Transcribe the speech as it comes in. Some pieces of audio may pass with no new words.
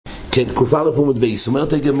כן, קוף א' עמוד בייס,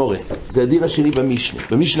 אומרת הגמורה, זה הדין השני במשנה.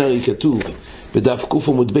 במשנה הרי כתוב, בדף קוף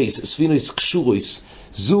עמוד בייס, ספינויס קשורויס,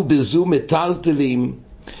 זו בזו מטלטלים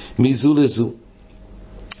מזו לזו.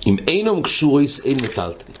 אם אינם קשורויס, אין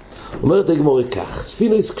מטלטלים. אומרת הגמורה כך,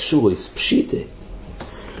 ספינויס קשורויס, פשיטה.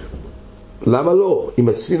 למה לא? אם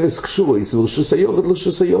הספינויס קשורויס, ורשוס היוחד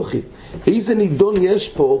לרשוס היוחד. איזה נידון יש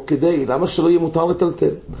פה כדי, למה שלא יהיה מותר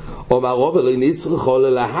לטלטל? אומר רוב אלוהי נצרכו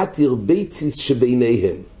ללהתיר ביציס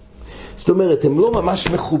שביניהם. זאת אומרת, הן לא ממש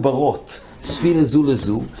מחוברות ספינה זו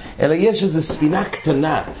לזו, אלא יש איזו ספינה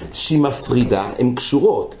קטנה שהיא מפרידה, הן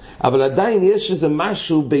קשורות, אבל עדיין יש איזה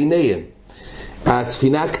משהו ביניהן.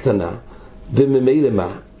 הספינה הקטנה, וממילא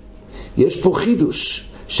מה? יש פה חידוש,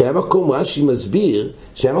 שהיה מקום רש"י מסביר,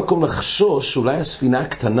 שהיה מקום לחשוש שאולי הספינה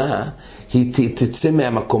הקטנה היא תצא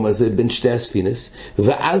מהמקום הזה בין שתי הספינס,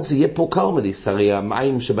 ואז יהיה פה קרמליס, הרי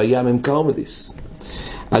המים שבים הם קרמליס.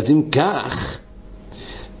 אז אם כך,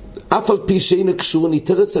 אף על פי שאין קשור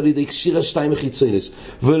ניתרס על ידי קשיר השתיים החיצונס,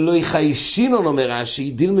 ולא יחיישינון אומר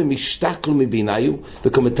רש"י, דילמה משתכלו מביניו,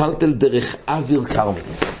 וכמטלטל דרך אוויר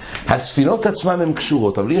קרמליס. הספינות עצמן הן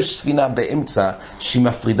קשורות, אבל יש ספינה באמצע שהיא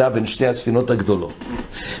מפרידה בין שתי הספינות הגדולות.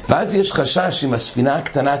 ואז יש חשש אם הספינה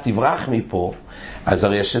הקטנה תברח מפה, אז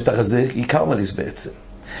הרי השטח הזה היא קרמליס בעצם.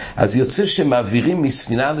 אז יוצא שמעבירים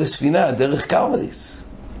מספינה לספינה דרך קרמליס.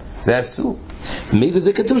 זה אסור. מילה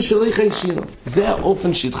זה כתוב שלא יחיישינו. זה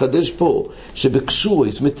האופן שהתחדש פה,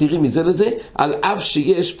 שבקשורויס מתירים מזה לזה, על אף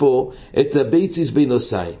שיש פה את הביציס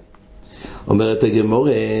בינוסיים. אומרת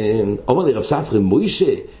הגמורה, אומר לי רב ספרי,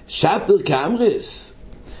 מוישה, שפר כאמרס.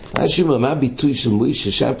 רש"י אומר, מה הביטוי של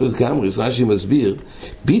מוישה, שפר כאמרס? רש"י מסביר,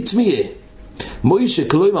 ביטמיה. מוישה,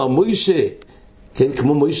 כלומר מוישה, כן,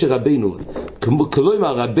 כמו מוישה רבינו.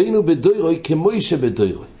 כלומר רבינו בדוירוי, כמוישה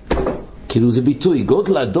בדוירוי. כאילו זה ביטוי,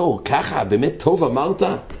 גודל הדור, ככה, באמת טוב אמרת,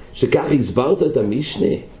 שככה הסברת את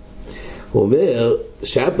המשנה. הוא אומר,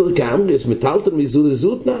 שפר כאמרס, מטלטל מזו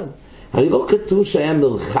לזותנה. הרי לא כתוב שהיה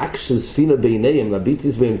מרחק של ספינה ביניהם,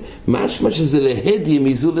 לביציס ביניהם, משמע שזה להדיה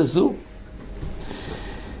מזו לזו.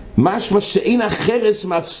 משמע שאין החרס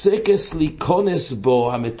מפסקס להיכנס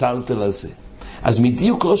בו המטלטל הזה. אז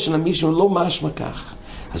מדיוק לא של המשנה לא משמע כך.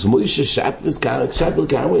 אז מוישה שפר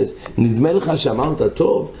כאמרס, נדמה לך שאמרת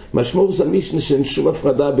טוב, משמעות המשנה שאין שום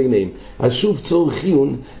הפרדה ביניהם. אז שוב צורך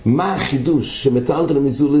עיון, מה החידוש שמטלטל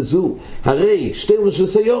מזו לזו? הרי שתיהם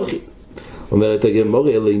רשוס היוחד. אומרת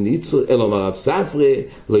הגמורה, אלא מרב ספרי,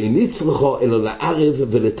 לא יניצרכו אלא לערב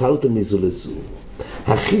ולטלטל מזו לזו.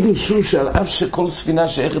 החידוש הוא שעל אף שכל ספינה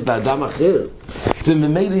שייכת לאדם אחר,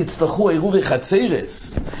 וממילא יצטרכו עירורי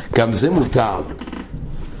חצרס, גם זה מותר.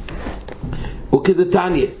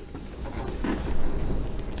 וכדתניא,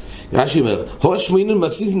 רש"י אומר, השמינון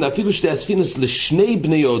מסיזן אפילו שתי הספינוס לשני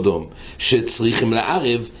בני אדם שצריכים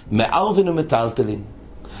לערב, מערבין ומטלטלים.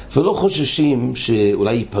 ולא חוששים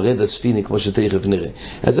שאולי ייפרד הספיני כמו שתכף נראה.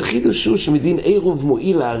 אז החידוש הוא שמדין עירוב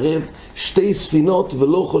מועיל לערב שתי ספינות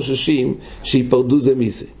ולא חוששים שיפרדו זה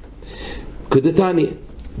מזה. כדתניא,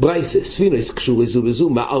 ברייסה, ספינוס קשור זו בזו,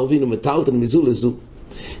 מערבין ומטלטלים מזו לזו.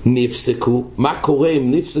 נפסקו, מה קורה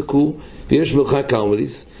אם נפסקו ויש מרחק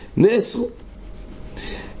קרמליס? נאסרו.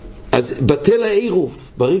 אז בטל העירוב,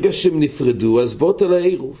 ברגע שהם נפרדו אז בוטל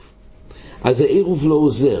העירוב. אז העירוב לא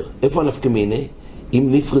עוזר. איפה הנפקא מינה? אם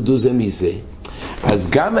נפרדו זה מזה, אז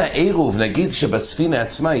גם העירוב, נגיד שבספינה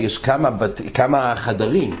עצמה יש כמה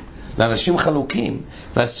חדרים לאנשים חלוקים,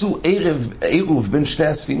 ועשו עירוב בין שתי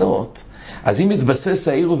הספינות, אז אם מתבסס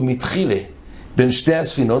העירוב מתחילה בין שתי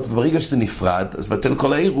הספינות, וברגע שזה נפרד, אז בטל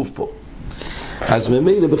כל העירוב פה. אז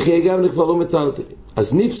ממילא בחיי גם כבר לא מטלטלים.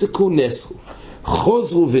 אז נפסקו נסרו,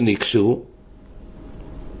 חוזרו ונקשרו,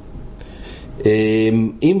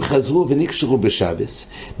 אם חזרו ונקשרו בשבס,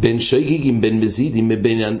 בין שויגיגים, בין מזידים,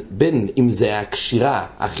 בין אם זה היה הקשירה,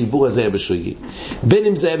 החיבור הזה היה בשויגיג, בין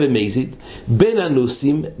אם זה היה במזיד, בין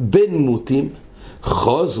אנוסים, בין מותים,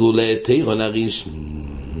 חוזרו לתירון הראשון.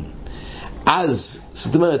 אז,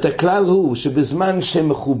 זאת אומרת, הכלל הוא שבזמן שהם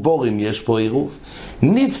מחובורים יש פה עירוב,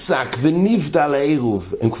 נפסק ונבדל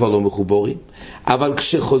העירוב, הם כבר לא מחובורים, אבל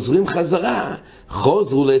כשחוזרים חזרה,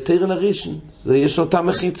 חוזרו לתירון הראשון, זה יש אותם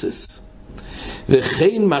מחיצס.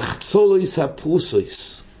 וכן מחצולויס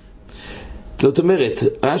הפרוסויס. זאת אומרת,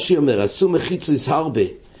 רש"י אומר, עשו מחיצויס הרבה,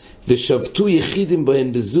 ושבתו יחידים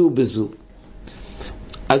בהן בזו ובזו.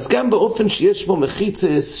 אז גם באופן שיש פה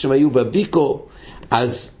מחיצס, שהם היו בביקו,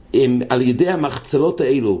 אז הם, על ידי המחצלות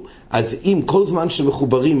האלו, אז אם כל זמן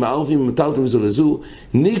שמחוברים, מערבים ומטלטלים זו לזו,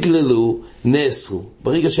 נגללו, נאסרו.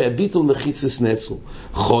 ברגע שהביטול מחיצס נאסרו.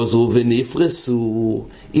 חוזרו ונפרסו.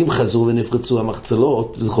 אם חזרו ונפרצו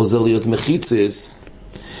המחצלות, זה חוזר להיות מחיצס.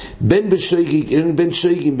 בין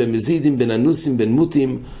שויגים, בין מזידים, בין אנוסים, בין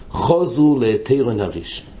מותים, חוזרו לתירון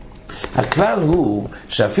הראשון. הכלל הוא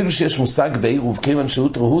שאפילו שיש מושג בעירוב כיוון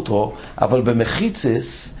שהוטרו, אבל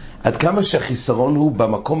במחיצס, עד כמה שהחיסרון הוא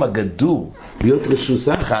במקום הגדור להיות רשוס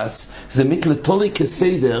אחס, זה מתלתולי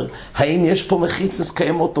כסדר, האם יש פה מחיצס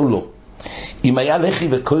קיימות או לא. אם היה לחי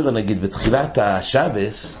וקוירו נגיד בתחילת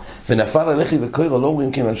השבס, ונפל הלחי וקוירו, לא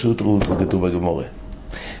אומרים כיוון שהוטרו כתוב בגמורה.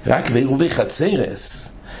 רק בעירובי חצרס,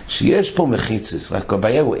 שיש פה מחיצס, רק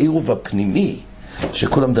הבעיה הוא עירוב הפנימי,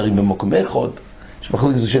 שכולם דרים במקום אחד,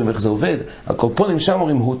 שמחלוק זה של איך זה עובד, הקורפונים שם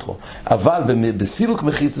אומרים הוטרו, אבל בסילוק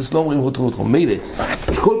מחיצס לא אומרים הוטרו, מילא,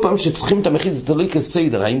 כל פעם שצריכים את המחיצס תלוי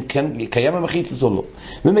כסדר, האם קיים המחיצס או לא.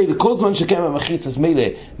 ומילא, כל זמן שקיים המחיצס, מילא,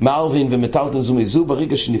 מערבין ומטלטן זו מזו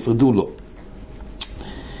ברגע שנפרדו לו.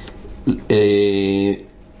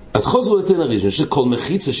 אז חוזרו לתן הראשון, שכל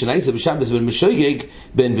מחיצה של איזה בשבס בין משויגג,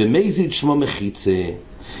 בין במזיד שמו מחיצה.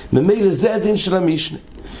 ממילא זה הדין של המשנה,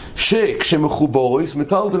 שכשמחובורויס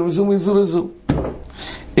מטלטן מזו לזו.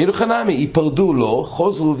 אלו חנמי, ייפרדו לו,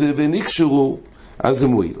 חוזרו ונקשרו, אז זה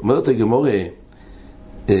מועיל. אומרת הגמורה,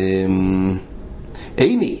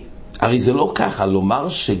 איני, הרי זה לא ככה, לומר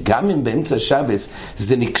שגם אם באמצע שבס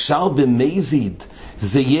זה נקשר במזיד,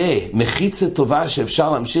 זה יהיה מחיצה טובה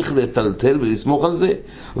שאפשר להמשיך לטלטל ולסמוך על זה.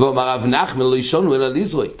 ואומר רב נחמן לא ישונו אלא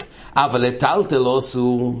לזרוק, אבל לטלטל לא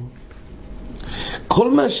עשו.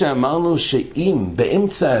 כל מה שאמרנו שאם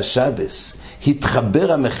באמצע השבס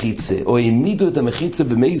התחבר המחיצה או העמידו את המחיצה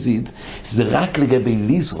במזיד, זה רק לגבי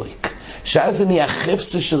לזרוק, שאז זה נהיה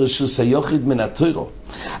חפצה של רשוס היוחיד מן התוירו.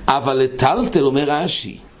 אבל לטלטל, אומר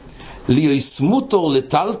רש"י, ליוסמותור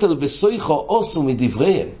לטלטל בסויחו עושו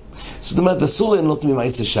מדבריהם, זאת אומרת אסור ליהנות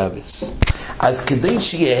ממעשה שבס. אז כדי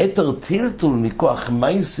שיהיה היתר טלטול מכוח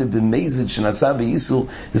מעשה במזיד שנעשה באיסור,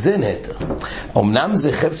 זה נהתר. אמנם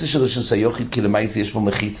זה חפצה של רשוס היוחיד, כי למעשה יש פה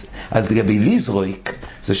מחיצה. אז לגבי לזרוק,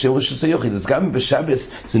 זה שם רשוס היוחיד. אז גם בשבס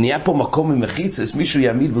זה נהיה פה מקום ממחיצה, אז מישהו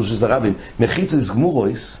יעמיד ברשוס הרבים מחיצה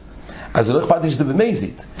גמורויס, אז זה לא אכפת לי שזה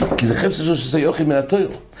במזיד, כי זה חפצה של רשוס היוחיד מן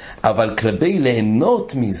התוירו. אבל כלבי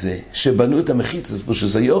ליהנות מזה שבנו את המחיצה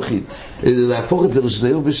ברשוס היוחיד, להפוך את זה רשוס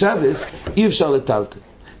היוחיד בשבס, אי אפשר לטלטל.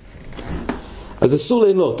 אז אסור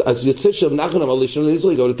ליהנות. אז יוצא שרב נחמן אמר לישון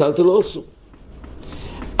לזרוק, אבל לטלטל לא אסור.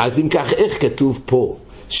 אז אם כך, איך כתוב פה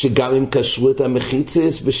שגם אם קשרו את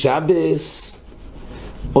המחיצס בשבס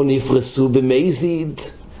או נפרסו במזיד,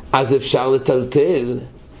 אז אפשר לטלטל?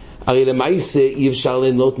 הרי למעשה אי אפשר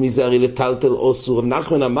ליהנות מזה, הרי לטלטל אסור. רב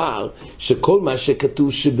נחמן אמר שכל מה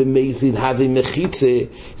שכתוב שבמזיד הווה מחיצה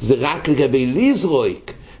זה רק לגבי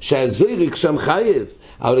לזרוק, שהזויריק שם חייב,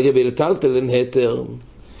 אבל לגבי לטלטל אין היתר.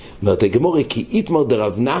 אומרת הגמורה, כי איתמר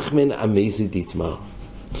דרב נחמן המזיד איתמר.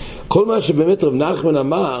 כל מה שבאמת רב נחמן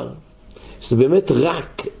אמר, זה באמת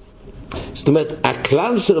רק, זאת אומרת,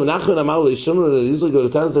 הכלל שרב נחמן אמר לו, ישונו לזרוק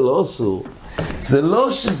ולטלטל לא אסור, זה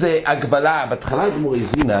לא שזה הגבלה. בהתחלה הגמורה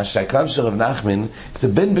הבינה שהכלל של רב נחמן זה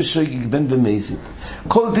בין בשויגג בין במזיד.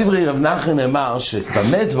 כל דברי רב נחמן אמר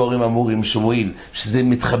שבמה דברים אמורים שמועיל, שזה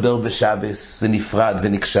מתחבר בשבס, זה נפרד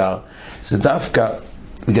ונקשר, זה דווקא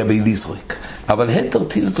לגבי לזרוק. אבל היתר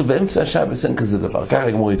טלטול באמצע השבס אין כזה דבר, ככה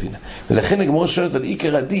הגמורה הבינה. ולכן הגמורה שואלת על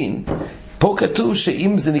עיקר הדין, פה כתוב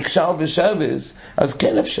שאם זה נקשר בשבס, אז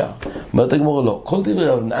כן אפשר. אומרת הגמורה לא, כל דברי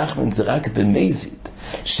רב נחמן זה רק במזיד,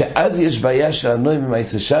 שאז יש בעיה של הנוי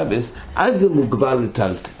ממעשה שבס, אז זה מוגבל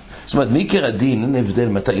לטלטל. זאת אומרת, מעיקר הדין אין הבדל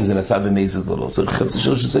מתי אם זה נעשה במזיד או לא, צריך חפצה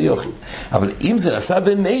של שזה יוחיד. אבל אם זה נעשה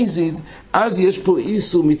במזיד, אז יש פה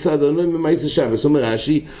איסור מצד הנוי ממעשה שבס. אומר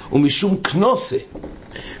רש"י, ומשום כנוסה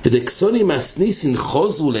ודקסוני מסניסין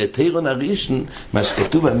חוזרו לתירון הראשון, מה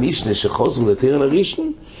שכתוב במשנה שחוזרו לתירון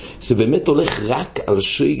הראשון, זה באמת הולך רק על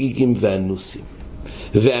שויגיגים ואנוסים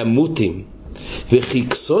והמותים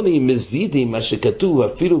וחיכסוני מזידים, מה שכתוב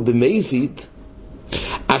אפילו במזיד,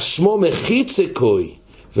 אשמו מחיצה קוי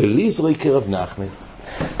ולזרוק כרב נחמן.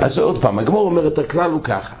 אז עוד פעם, הגמור אומרת, הכלל הוא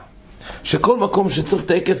ככה, שכל מקום שצריך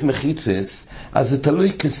תקף מחיצס, אז זה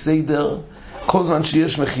תלוי כסדר. כל זמן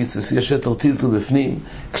שיש מחיצס, יש היתר טלטול בפנים,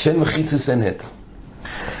 כשאין מחיצס אין היתר.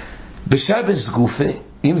 בשבס גופה,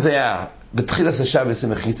 אם זה היה בתחילת השבס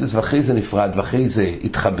עם מחיצס, ואחרי זה נפרד, ואחרי זה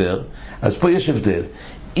התחבר, אז פה יש הבדל.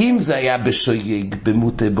 אם זה היה בשויג,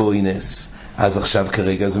 במוטה בוינס, אז עכשיו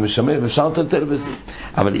כרגע זה משמש, ואפשר לטלטל בזה.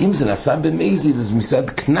 אבל אם זה נעשה במזיד, אז מצד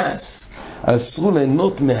כנס, אסור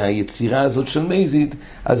ליהנות מהיצירה הזאת של מזיד,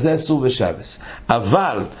 אז זה אסור בשבס.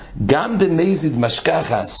 אבל גם במזיד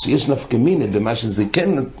משכחס, שיש נפקא מינה במה שזה כן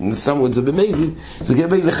שמו את זה במזיד, זה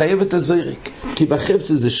גבי לחייב את הזרק. כי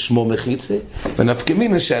בחפץ זה שמו מחיצה, ונפקא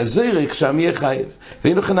מינה שהזרק שם יהיה חייב.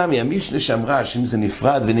 ואינו חנמי, המשנה שאמרה שאם זה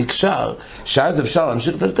נפרד ונקשר, שאז אפשר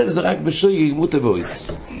להמשיך לטלטל, זה רק בשוי ימות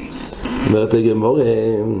ואוידס. אומרת הגמרא,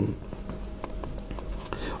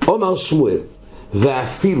 אומר שמואל,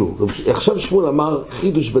 ואפילו, עכשיו שמואל אמר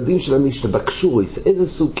חידוש בדין של המשנה, בקשורויס, איזה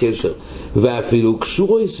סוג קשר? ואפילו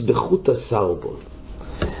קשורויס בחוט הסרבול.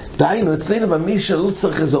 דהיינו, אצלנו במשנה לא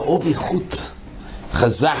צריך איזה עובי חוט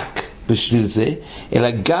חזק בשביל זה, אלא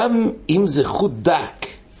גם אם זה חוט דק,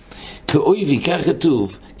 כאויבי, כך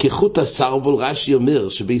כתוב, כחוט הסרבול, רש"י אומר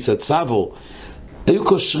שבייס הצבור, היו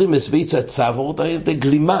קושרים את בייס הצבור, זה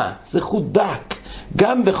גלימה, זה חוט דק.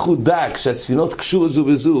 גם בחוט דק, שהספינות קשור זו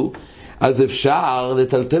בזו, אז אפשר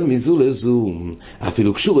לטלטל מזו לזו,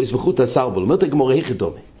 אפילו קשור בחוט הסרבול. אומרת הגמרא, איך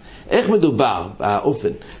דומה? איך מדובר באופן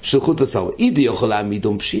של חוט הסרבול? אידי יכול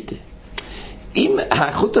להעמידום פשיטה. אם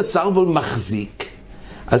החוט הסרבול מחזיק,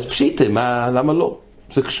 אז פשיטה, למה לא?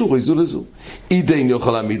 זה קשור זו לזו. אידי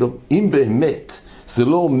יכול להעמידום. אם באמת זה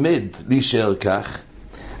לא עומד להישאר כך,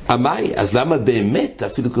 אמי, אז למה באמת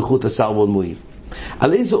אפילו כחוט הסרבול מועיל?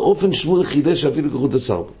 על איזה אופן שמואל חידש אפילו כחוט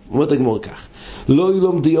הסרבול? אומרת הגמרא כך, לא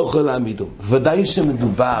ילום די יוכל להעמידום. ודאי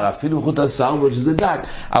שמדובר אפילו כחוט הסרבול שזה דק,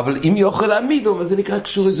 אבל אם יוכל להעמידום אז זה נקרא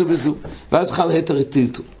קשור זו בזו, ואז חל היתר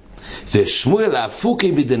טלטול. ושמואל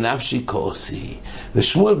להפוקי בדנפשי כוסי,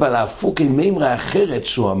 ושמואל בא להפוקי מימרה אחרת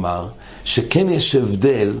שהוא אמר שכן יש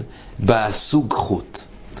הבדל בסוג חוט.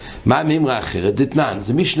 מה המימרה אחרת? דתנן,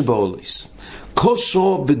 זה משנה באולויס,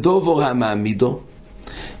 כושרו בדובור המעמידו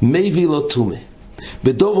מביא לו תומה,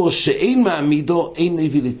 בדובור שאין מעמידו אין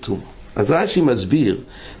מביא לי תומה. אז רש"י מסביר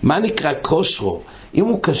מה נקרא כושרו. אם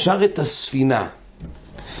הוא קשר את הספינה,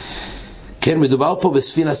 כן, מדובר פה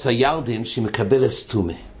בספינה סיירדן שהיא מקבלת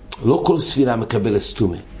תומה. לא כל ספינה מקבלת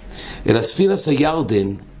תומה, אלא ספינה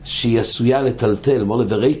סיירדן שהיא עשויה לטלטל מולה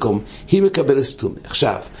וריקום, היא מקבלת תומה.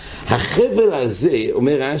 עכשיו, החבל הזה,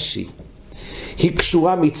 אומר רש"י, היא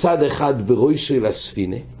קשורה מצד אחד בראשו אל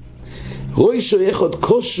הספינה, ראשו אחד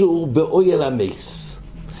קשור באויל המס.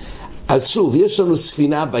 אז שוב, יש לנו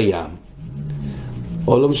ספינה בים,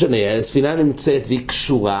 או לא משנה, הספינה נמצאת והיא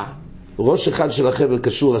קשורה, ראש אחד של החבל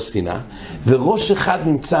קשור לספינה, וראש אחד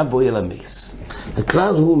נמצא באויל המס.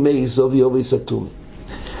 הכלל הוא מס אובי אובי סתומה.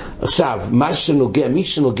 עכשיו, מי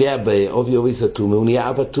שנוגע באובי אובי סתומה, הוא נהיה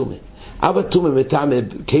אבא תומה. אבא תומה מטעם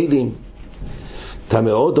כלים, טעם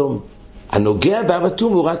אודום. הנוגע באבא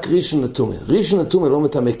תומה הוא רק ראשון התומה. ראשון התומה לא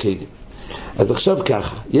מטעם כלים. אז עכשיו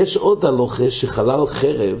ככה, יש עוד הלוכה שחלל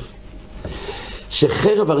חרב,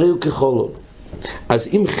 שחרב הרי הוא כחולון. אז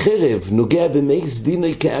אם חרב נוגע במייס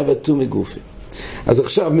דינוי כאבא תומה גופי. אז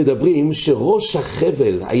עכשיו מדברים שראש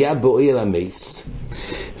החבל היה באויל המייס,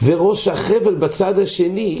 וראש החבל בצד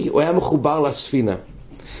השני הוא היה מחובר לספינה.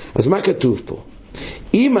 אז מה כתוב פה?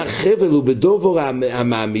 אם החבל הוא בדובור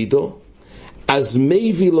המעמידו, אז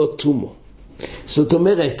מביא לו תומו. זאת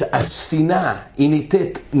אומרת, הספינה היא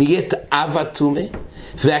נהיית אבא תומה,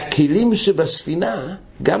 והכלים שבספינה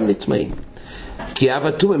גם נטמעים, כי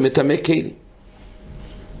אבא תומה מטמא כלים.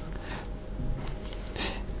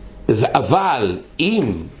 אבל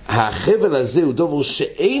אם החבל הזה הוא דובר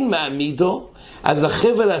שאין מעמידו, אז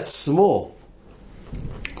החבל עצמו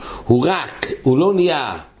הוא לא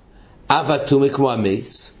נהיה אבא תומה כמו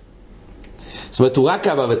המס. זאת אומרת, הוא רק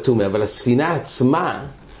אבא תומה, אבל הספינה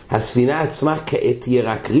עצמה כעת תהיה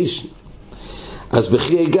רק ראשון. אז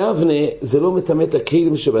בחיי גבנה זה לא מטמא את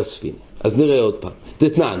הכלים שבספינה. אז נראה עוד פעם.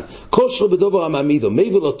 דתנן, כושרו בדובר המעמידו,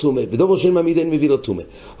 מביא לו תומה, בדובר שאין מעמיד אין מביא לו תומה.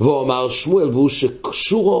 והוא אמר שמואל, והוא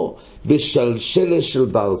שקשורו בשלשלה של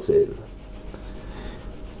ברזל.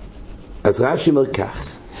 אז רש"י אומר כך,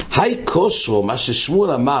 היי כושרו, מה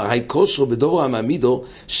ששמואל אמר, היי כושרו בדובר המעמידו,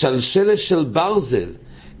 שלשלה של ברזל,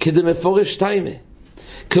 כדי מפורש תיימה.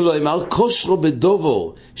 כלומר, כושרו בדובר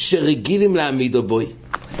שרגילים להעמידו בוי.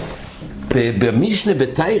 במשנה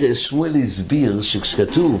בתיירס שמואל הסביר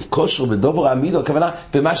שכשכתוב כושרו בדובר העמידו, הכוונה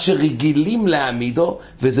במה שרגילים להעמידו,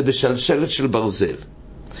 וזה בשלשלת של ברזל.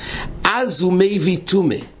 אז הוא מביא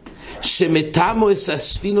תומה, שמתאמו את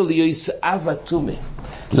הספינו ליועס אבא תומה.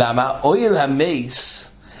 למה? אויל המייס,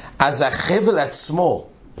 אז החבל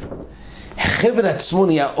עצמו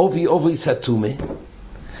נהיה אובי סתומה,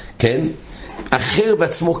 כן? אחר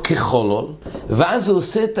בעצמו כחולול, ואז הוא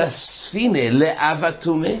עושה את הספינה לאבא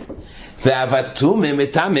תומה, והבטומה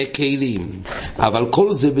מטמא כלים. אבל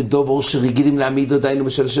כל זה בדובר שרגילים להעמידו דיינו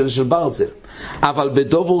בשלשל של ברזל. אבל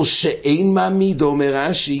בדובר שאין מעמידו, אומר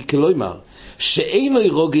רש"י, כלומר, שאין לו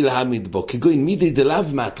רוגל להעמיד בו, כגון מידי דלאו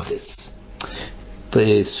מתחס.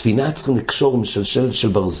 בספינה צריכים לקשור עם שלשל של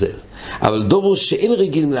ברזל. אבל דובר שאין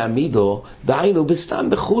רגילים להעמידו, דיינו בסתם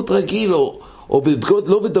בחוט רגיל, או בבגוד,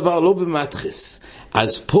 לא בדבר, לא במתחס.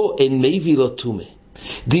 אז פה אין מביא לו תומה.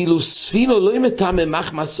 דילו ספינו לא מטמא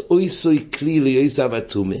מחמס אויסוי כלי ליועזב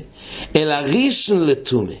התומה, אלא ראשון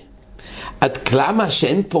לתומה. עד כלמה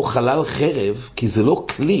שאין פה חלל חרב, כי זה לא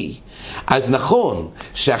כלי, אז נכון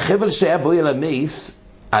שהחבל שהיה בו אל המייס,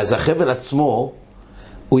 אז החבל עצמו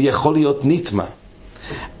הוא יכול להיות נטמא,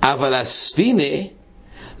 אבל הספינה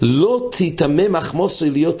לא תטמא מחמוסוי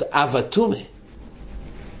להיות אב התומה,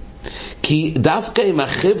 כי דווקא עם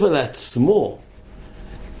החבל עצמו,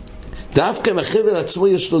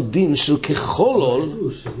 יש לו דין של כחולול.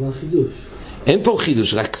 מה החידוש? אין פה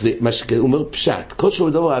חידוש, רק זה מה שהוא אומר פשט. כל שהוא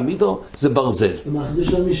מדבר העמידו זה ברזל. מה החידוש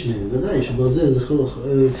של המשנה? ודאי שברזל זה חלוך.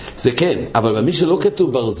 זה כן, אבל במי שלא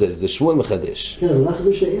כתוב ברזל, זה שמואל מחדש. כן, אבל מה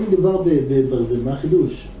החידוש שאם מדובר בברזל, מה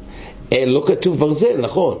החידוש? לא כתוב ברזל,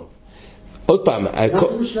 נכון. עוד פעם. מה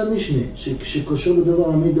החידוש של המשנה? שקושר בדבר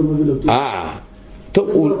העמידו מביא לו טוב. טוב,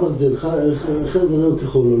 הוא ברזל, חלק ורעו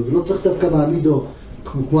כחולול, ולא צריך דווקא מעמידו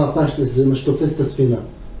כמו הפשטס, זה מה שתופס את הספינה.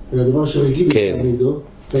 אלא דבר שרגיל מעמידו,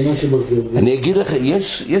 תמה שברזל. אני אגיד לך,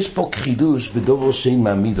 יש פה חידוש בדובר שאין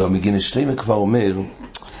מעמידו, המגן שלמה כבר אומר,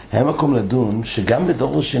 היה מקום לדון שגם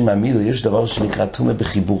בדובר שאין מעמידו יש דבר שנקרא תומה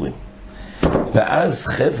בחיבורים. ואז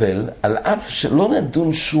חבל, על אף שלא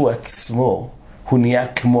נדון שהוא עצמו, הוא נהיה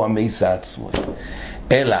כמו המייס העצמו.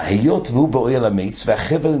 אלא היות והוא באוהל המייס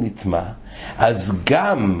והחבל נטמא, אז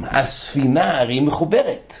גם הספינה הרי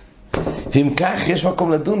מחוברת. ואם כך יש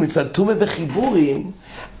מקום לדון מצד תומה בחיבורים,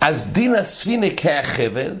 אז דין הספינה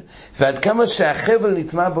כהחבל, ועד כמה שהחבל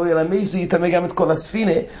נטמא באוהל המייס, זה יטמא גם את כל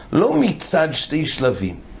הספינה, לא מצד שתי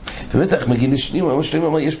שלבים. באמת אנחנו מגיעים לשנים,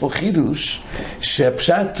 יש פה חידוש,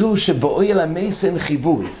 שהפשט הוא שבאוהל המייס אין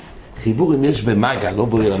חיבורים. חיבורים יש במגע, לא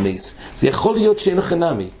באוהל המייס. זה יכול להיות שאין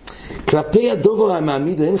חנמי. כלפי הדובר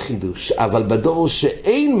המעמידו אין חידוש, אבל בדובר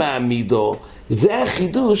שאין מעמידו, זה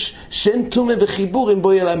החידוש שאין תומה בחיבורים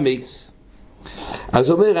באוהל המייס.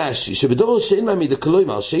 אז אומר רש"י, שבדובר שאין מעמידו,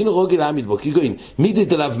 כלומר, שאין רוגל להעמיד בו, כגון, מידי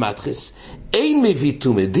דלאו מתחס, אין מביא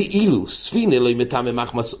תומה, דאילו, ספינה לא מטמא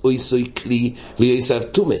מחמס אויסוי כלי ליועזב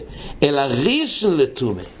תומה, אלא ראשון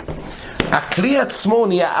לתומה. הכלי עצמו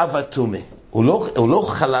נהיה אב התומה. הוא לא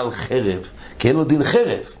חלל חרב, כי אין לו דין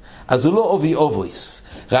חרב, אז הוא לא אובי אובויס.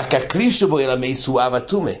 רק הכלי שבו אל המייס הוא אב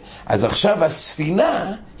התומה. אז עכשיו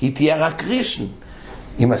הספינה היא תהיה רק ראשון.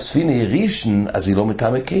 אם הספינה היא ראשון, אז היא לא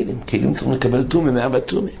מטמא כלים. כלים צריכים לקבל תומה מאב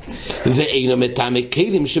התומה. ואינו מטמא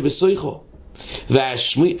כלים שבסויחו.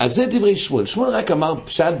 אז זה דברי שמואל. שמואל רק אמר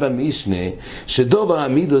פשט במשנה שדובר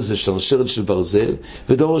העמידו זה שלשלת של ברזל,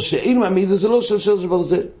 ודובר שאין מעמידו זה לא שלשלת של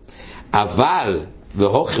ברזל. אבל,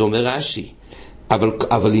 והוכר אומר רש"י,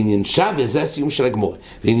 אבל עניין שבס, זה הסיום של הגמור.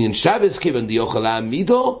 ועניין שבס כיוון דיוכל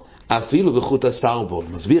להעמידו, אפילו בחוט הסרבול.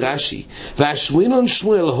 מסביר רש"י, והשמואלון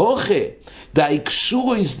שמואל הוכה, די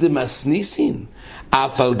קשורו דמסניסין,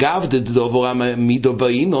 אף על גב דדובר העמידו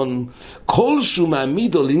באינון, כלשהו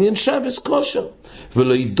מעמידו לעניין שבס כושר,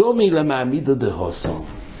 ולא ידומי למעמידו דהוסו.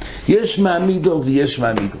 יש מעמידו ויש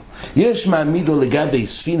מעמידו. יש מעמידו לגבי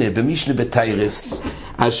ספינה במשנה בתיירס,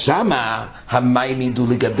 אז שמה המים ידעו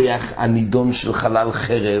לגבי הנידון של חלל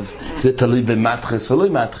חרב, זה תלוי במתחס או לא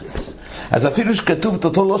מתחס. אז אפילו שכתוב את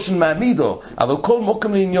אותו לא של מעמידו, אבל כל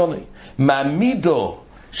מוקם לעניוני. מעמידו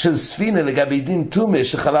של ספינה לגבי דין תומה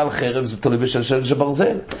שחלל חרב, זה תלוי בשלשל של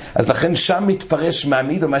ברזל. אז לכן שם מתפרש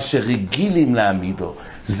מעמידו מה שרגילים להעמידו.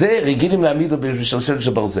 זה רגילים להעמידו בשלשל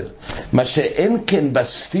של ברזל. מה שאין כן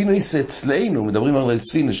בספינוס אצלנו, מדברים על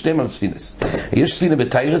ספינה, שתיים על ספינוס. יש ספינה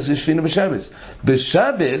בתיירס ויש ספינה בשבס.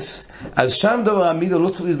 בשבס, אז שם דבר העמידו לא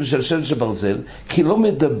צריך בשלשל של ברזל, כי לא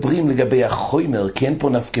מדברים לגבי החומר, כי אין פה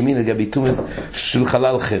נפקמין לגבי תומה של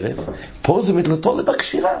חלל חרב. פה זה מתלתו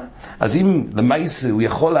לבקשירה. אז אם למעשה הוא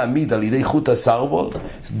יכול להעמיד על ידי חוט הסרבול,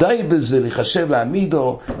 די בזה לחשב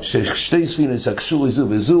להעמידו ששתי ספינות הקשור זו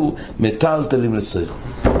וזו מטלטלים לסך.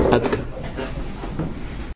 עד כאן.